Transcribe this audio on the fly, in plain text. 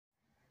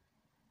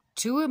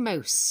to a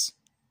Mouse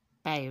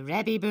by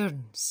Rabbie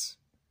Burns.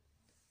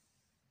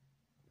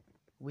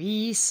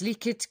 Wee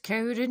sleekit,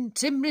 cowran,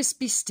 timorous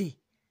beastie,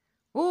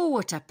 oh,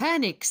 what a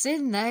panic's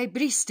in thy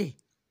breastie!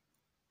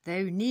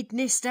 Thou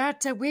needna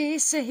start away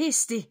so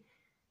hasty,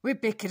 wi'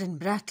 bicker and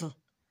brattle.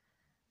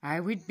 I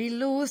would be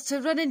loath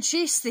to run and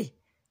chase thee,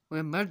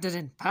 wi' murder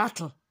and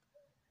partle.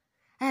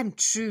 I'm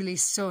truly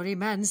sorry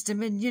man's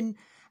dominion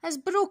has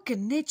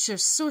broken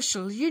nature's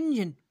social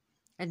union,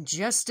 and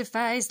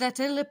justifies that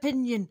ill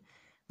opinion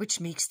which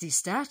makes thee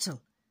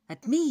startle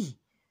at me,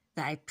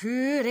 thy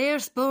poor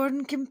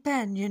earth-born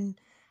companion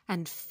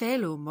and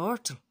fellow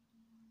mortal.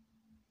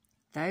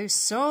 Thou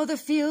saw the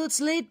fields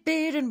laid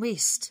bare and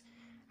waste,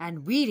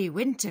 and weary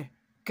winter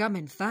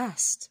coming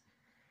fast,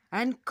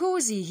 and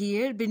cosy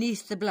here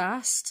beneath the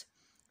blast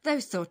thou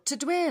thought to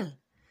dwell,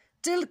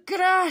 till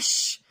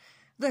crash!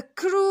 The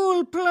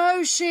cruel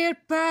ploughshare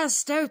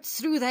passed out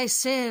through thy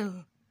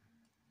cell.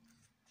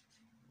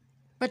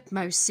 But,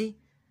 Mousie,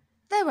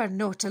 thou art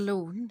not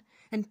alone,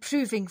 and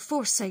proving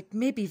foresight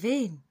may be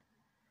vain.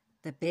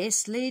 The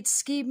best laid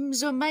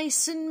schemes o'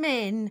 mice and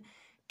men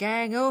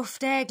gang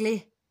oft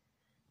agly,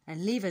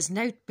 and leave us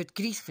nought but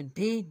grief and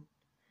pain.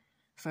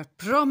 For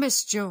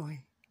promised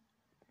joy,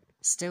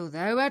 still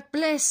thou art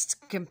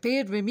blest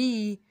compared wi'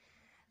 me,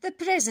 the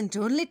present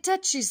only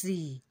touches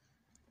thee.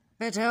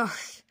 But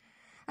och,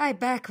 I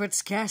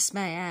backwards cast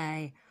my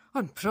eye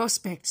on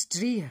prospects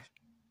drear,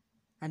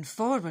 and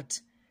forward,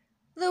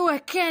 though I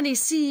canna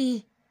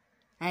see,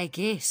 I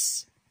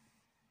guess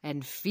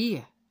and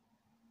fear.